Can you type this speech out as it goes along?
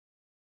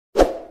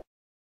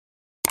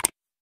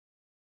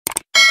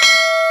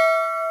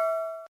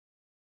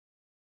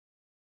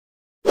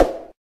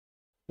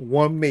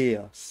one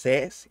meal,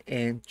 sex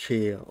and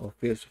chill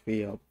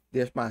official.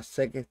 This is my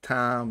second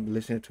time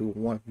listening to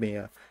one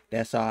meal.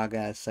 That's all I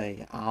gotta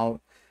say.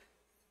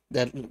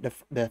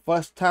 The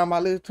first time I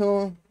listened to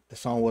him, the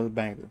song was a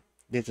banger.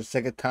 This is the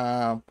second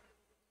time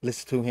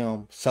listen to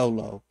him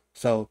solo.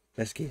 So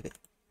let's get it.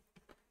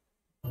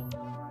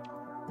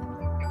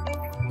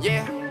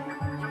 Yeah.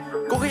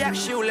 กูแค่อยาก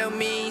ชิลแล้ว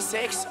มี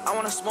sex I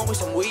wanna smoke with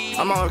some weed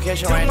I'm on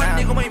vacation right now ทุกวัน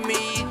นี้กูไม่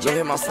มี jet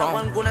แต่สัก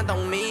วันกูน่าต้อง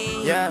มี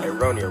Yeah Hey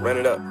Ronnie run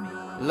it up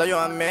แล้วย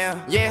อมแม่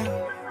Yeah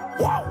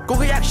กูแ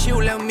ค่อยากชิล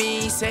แล้วมี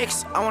sex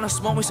I wanna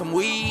smoke with some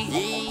weed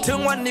ถึง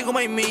วันนี้กูไ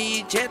ม่มี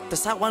jet แต่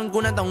สักวันกู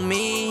น่าต้อง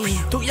มี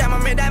ทุกอย่างมั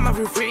นไม่ได้มา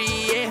ฟรี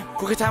ๆ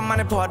กูแค่ทำมัน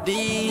ให้พอ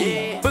ดี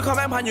เพื่อความแ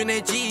ม่งพันอยู่ใน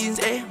jeans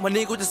วัน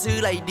นี้กูจะซื้อ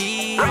อะไรดี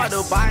I'm about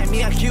to buy me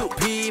a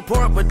QP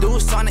pour up a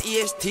deuce on the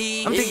EST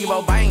I'm thinking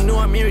about buying new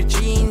Amiri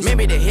jeans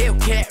maybe the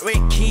Hellcat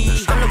red key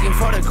I'm looking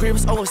for the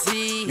cribs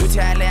overseas อยู่แท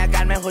นและอากา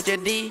รแม่งโคตรจะ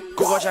ดี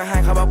กูก็จะให้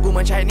เขาบอกกูเหมื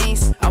อน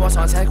Chinese เอาว่าส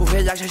อนแทนกูแค่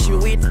อยากใช้ชี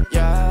วิต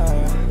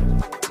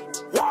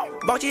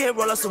บอกที่ให้เ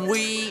ราละสม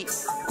วี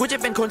กูจะ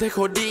เป็นคนไทยโค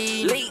ตรดี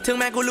ถึง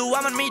แม้กูรู้ว่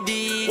ามันไม่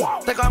ดี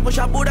แต่ก่อนกูช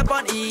อบบูดาบอ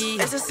นอี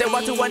แต่ว่า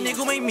ทุกวันนี้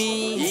กูไม่มี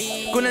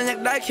กูนั้นอยาก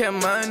ได้แค่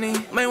มันนี่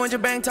ไม่ว่าจะ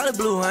แบงค์เท่าหรือ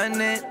บลูฮัน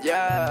เน็ต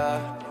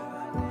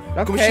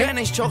กูไม่เชื่อใ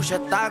นโชคชะ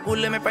ตากู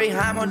เลยไม่ไปห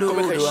าหมอดูไ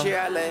ม่เคยเชื่อ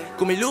เลย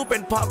กูไม่รู้เป็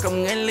นเพราะกับ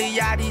เงินหรือ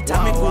ยาที่ท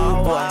ำให้กู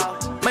ป่วย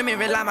ไม่มี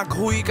เวลามา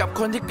คุยกับ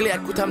คนที่เกลียด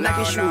กูทำหน้าแ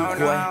ค่ชู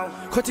ควย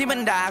คนที่มัน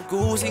ด่า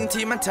กูสิ่ง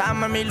ที่มันท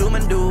ำมันไม่รู้มั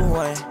นดูห่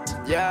วย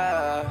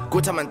กู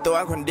ทำมันตัว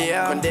คนเดีย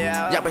ว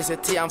อยากไปเสีย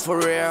ที่ I'm for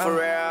real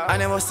I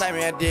never sign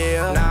me a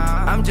deal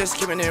I'm just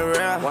keeping it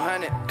real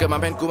เกิดมา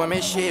เป็นกูมันไม่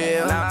ชิ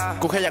ล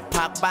กูแค่อยาก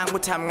พักบ้างกู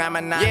ทำงานม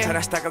านาน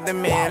tryna stack up the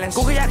millions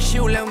กูแค่อยากชิ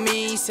ลแล้วมี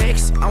sex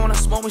I wanna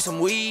smoke with some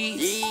weed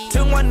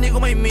ถึงวันนี้กู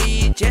ไม่มี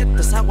jet แ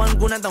ต่สักวัน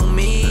กูน่าต้อง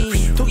มี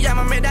ทุกอย่าง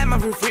มันไม่ได้มา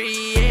ฟรี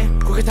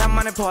ๆกูแค่ทำ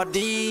มันให้พอ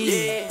ดี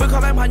เพื่อควา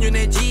มแม่งพันอยู่ใน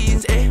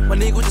jeans วัน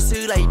นี้กูจะซื้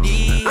ออะไรดี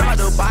I'm about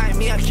to buy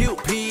me a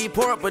QP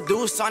pour up a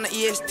deuce on the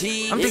EST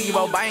I'm thinking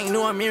about buying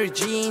new Amiri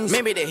jeans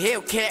maybe the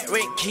Hellcat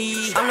red key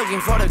I'm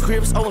looking for the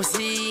cribs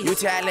overseas อยู่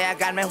แทนและอา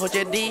การแม่งโคตรจ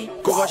ะดี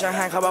กูก็จะใ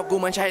ห้เขาบอกกู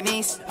เหมือน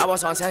Chinese เอาว่า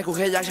สอนแทนกูแ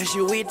ค่อยากใช้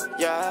ชีวิต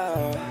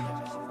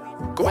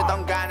กูไม่ต้อ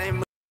งการให้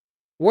มึง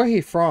Where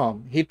he from?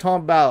 He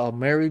talking about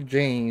Mary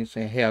Jeans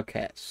and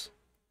Hellcats.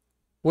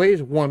 Where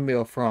is one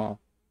meal from?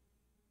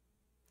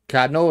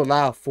 Cause I know a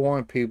lot of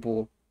foreign people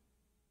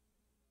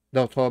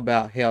don't talk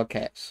about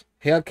Hellcats.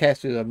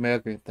 Hellcats is an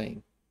American thing.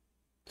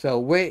 So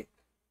where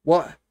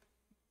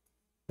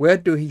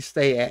do he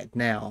stay at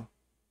now?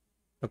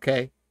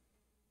 Okay.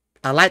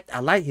 I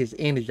like his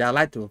energy. I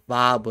like the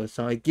vibe or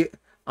something.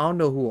 I don't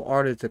know who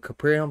artist to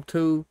compare him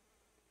to,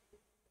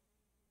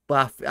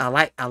 but I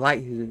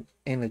like his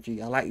energy.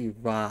 I like his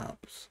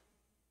vibes.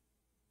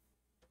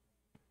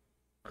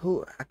 Who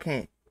I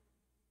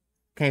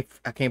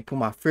can't put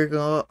my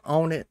finger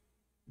on it,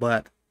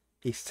 but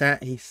he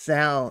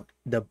sound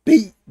the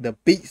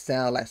beat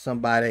sound like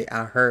somebody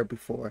I heard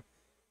before.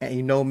 And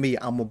you know me,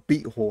 I'm a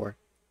beat whore.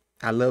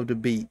 I love the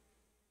beat.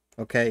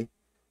 Okay,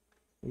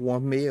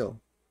 one meal.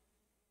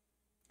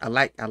 I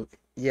like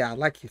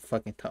his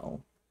fucking tone.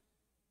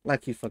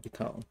 Like his fucking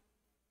tone.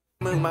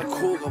 มึงมา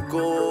คู่กับ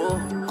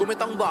กูไม่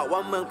ต้องบอกว่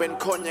ามึงเป็น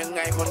คนยังไ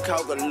งคนเขา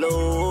ก็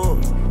รู้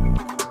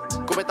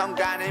กูไม่ต้อง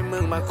การให้มึ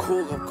งมา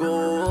คู่กับกู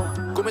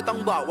ไม่ต้อง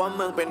บอกว่า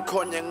มึงเป็นค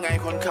นยังไง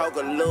คนเขา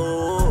ก็รู้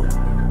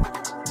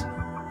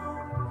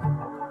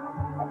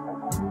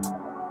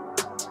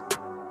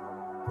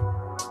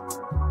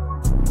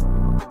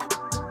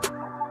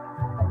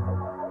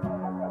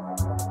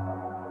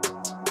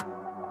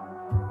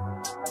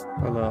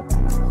Hold up.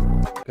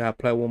 Gotta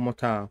play one more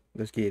time.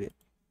 Let's get it.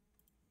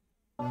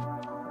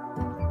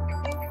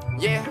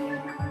 Yeah.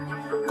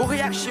 กูแค่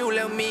อยากชิลแ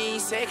ล้วมี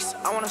sex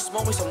I wanna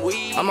smoke with some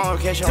weed I'm on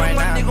vacation right now ทุก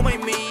วันนี้กูไม่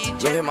มี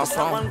jet แต่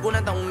สักวันกูน่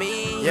าต้องมี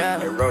Yeah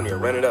Hey Ronnie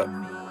run it up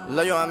แ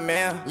ล้วยอมแม่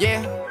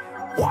Yeah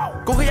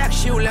กูแค่อยาก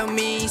ชิลแล้ว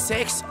มี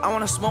sex I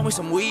wanna smoke with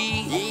some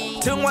weed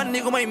ถึงวัน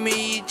นี้กูไม่มี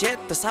jet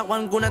แต่สักวั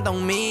นกูน่าต้อง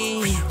มี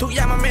ทุกอ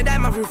ย่างมันไม่ได้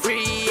มาฟรี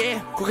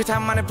ๆกูแค่ท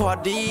ำมันให้พอ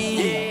ดี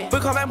เพื่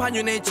อความแม่งพันอ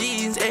ยู่ใน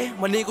jeans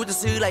วันนี้กูจะ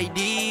ซื้ออะไร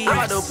ดี I'm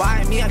about to buy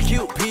me a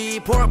QP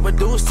pour up a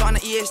deuce on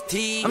the EST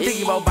I'm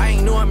thinking about buying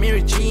new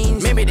Amiri jeans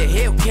maybe the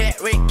Hellcat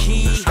red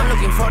key I'm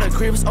looking for the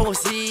cribs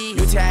overseas อ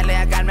ยู่แทนและ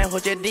อาการแม่งโค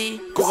ตรจะดี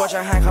กูก็จะ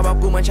ให้เขาบอก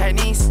กูเหมือน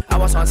Chinese เอา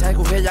ว่าสอนแทน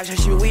กูแค่อยากใช้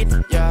ชีวิต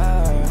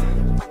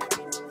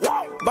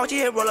บอกที่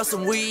ให้เราละส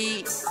มวี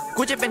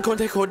กูจะเป็นคน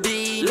ไทยโคตร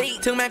ดี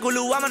ถึงแม้กู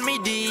รู้ว่ามันไม่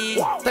ดี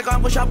แต่ก่อน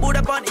กูชอบบูด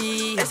าบอนอี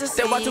แ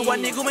ต่ว่าทุกวัน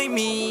นี้กูไม่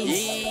มี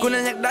กูนั้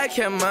นอยากได้แ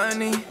ค่มัน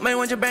นี่ไม่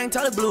ว่าจะแบงค์เท่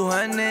าหรือบลู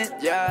ฮันเน็ต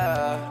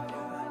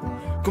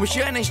กูไม่เ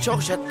ชื่อในโชค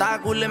ชะตา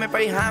กูเลยไม่ไป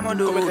หาหมอ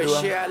ดูไม่เคยเ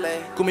ชื่อเลย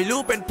กูไม่รู้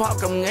เป็นเพราะ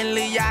กับเงินห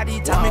รือยาที่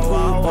ทำให้กู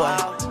ป่วย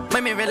ไม่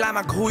มีเวลาม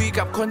าคุย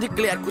กับคนที่เก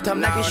ลียดกูท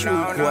ำหน้าแค่ชู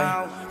ควย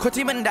คน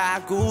ที่มันด่า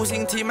กูสิ่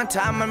งที่มันท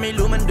ำมันไม่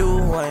รู้มันดู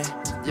ห่วย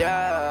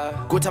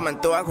yeah กูทำมัน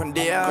ตัวคนเ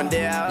ดียว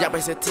อยากไป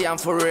เสียที่ I'm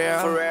for real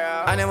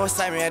I never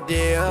sign me a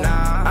deal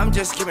I'm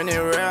just keeping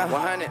it real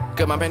เ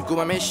กิดมาเป็นกู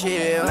มันไม่ชิ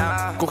ล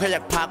กูแค่อย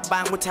ากพักบ้า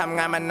งกูทำง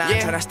านมานาน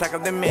tryna stack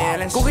up the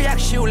millions กูแค่อยาก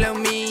ชิลแล้ว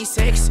มี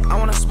sex I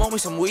wanna smoke me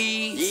some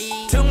weed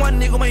ถึงวัน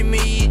นี้กูไม่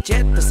มีเจ็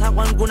ตแต่สัก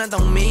วันกูนั้นต้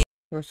องมี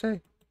What I say?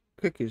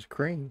 Cookies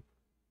cream.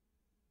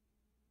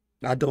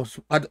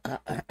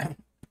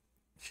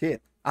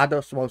 Shit. I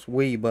don't smoke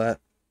weed, but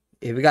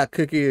if it got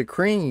cookies and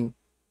cream,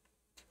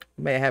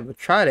 you may have to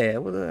try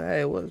that.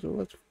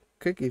 What's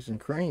cookies and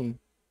cream?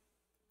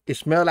 It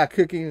smell like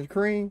cookies and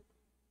cream.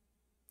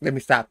 Let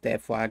me stop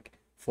that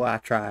before I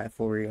try it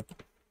for real.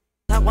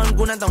 สักวัน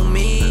กูนั้นต้อง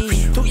มี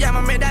ทุกอย่าง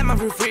มันไม่ได้มา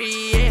ฟรี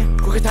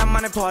ๆกูแค่ทำมั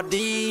นให้พอ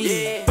ดี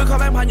เพื่อความ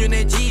แบ่งพันอยู่ใน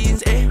jeans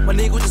วัน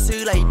นี้กูจะซื้อ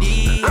อะไรดี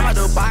I'm about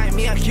to buy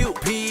me a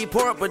QP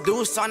pour up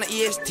produce on the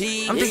EST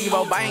I'm thinking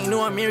about buying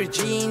new Amiri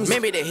jeans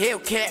maybe the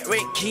Hellcat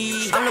red key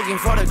I'm looking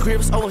for the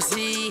crips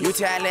overseas อยู่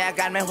ที่อะไรอา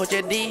การแม่งโคตรจ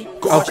ะดี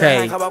กูขอใช้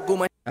ให้เขาบอกกู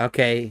มา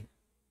Okay.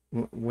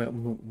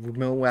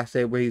 Remember when I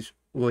said where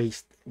he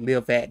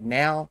live at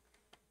now?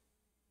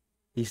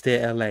 He's still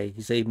LA.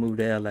 He said he moved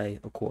to LA,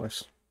 of course.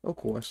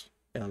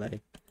 LA.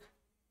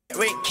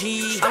 red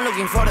key I'm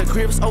looking for the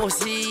crips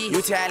overseas อ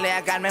ยู่ที่อะไรอ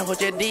าการแม่งโคตร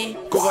จะดี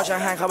กูขอใช้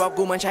ให้เขาบอก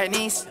กูเหมือน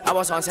Chinese เอา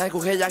ว่าสอนแสนกู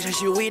แค่อยากใช้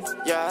ชีวิต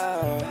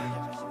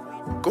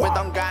กูไม่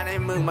ต้องการให้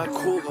มึงมา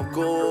คู่กับ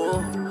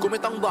กูไม่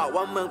ต้องบอก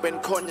ว่ามึงเป็น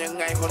คนยัง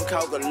ไงคนเข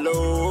าก็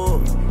รู้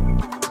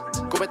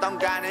กูไม่ต้อง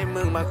การให้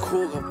มึงมา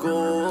คู่กับกู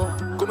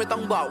ไม่ต้อ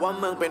งบอกว่า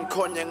มึงเป็นค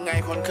นยังไง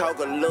คนเขา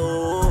ก็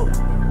รู้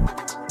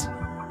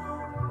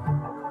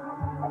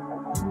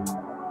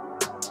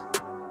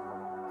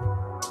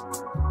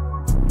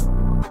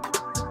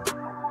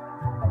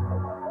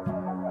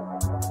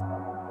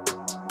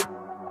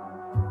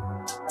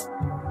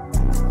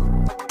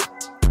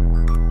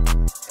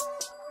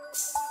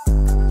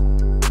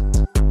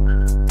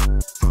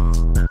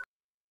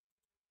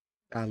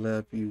I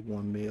Love You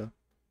 1 Mil.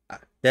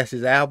 That's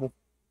his album.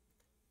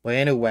 But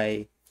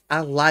anyway, I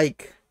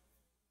like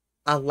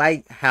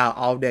how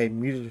all that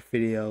music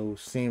videos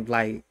seems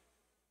like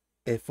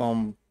if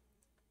I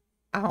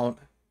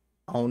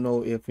don't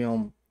know if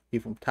he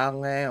from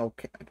Thailand or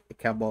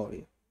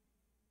Cambodia.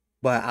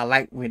 But I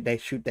like when they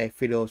shoot their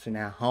videos in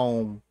their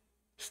home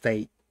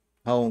state,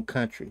 home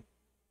country.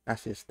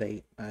 That's his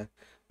state,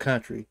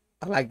 country.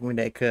 I like when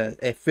they, cause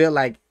it feel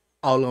like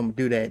all of them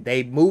do that.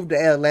 They move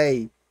to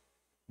LA,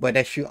 but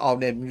they shoot all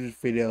their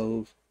music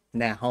videos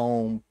in their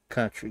home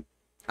country.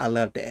 I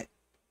love that.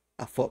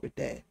 I fuck with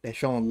that. They're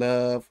showing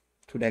love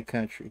to that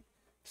country.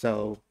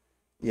 So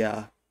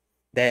yeah,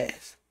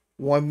 that's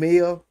 1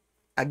 Mil.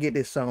 I get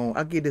this song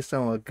a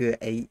good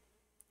 8.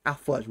 I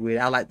fuck with it.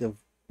 I like the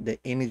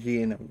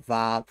energy and the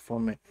vibe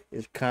from it.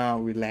 It's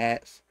calm,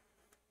 relaxed.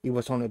 He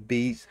was on the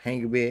beach,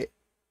 hanging with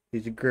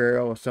his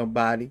girl or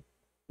somebody,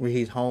 with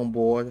his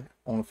homeboy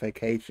on a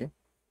vacation.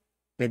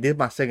 And this is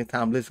my second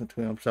time listening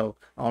to him, so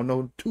I don't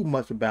know too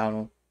much about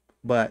him,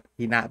 but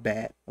he's not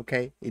bad.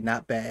 Okay, he's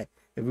not bad.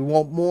 If you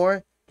want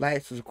more,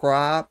 like,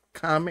 subscribe,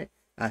 comment.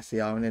 I'll see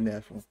y'all in the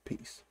next one.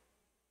 Peace.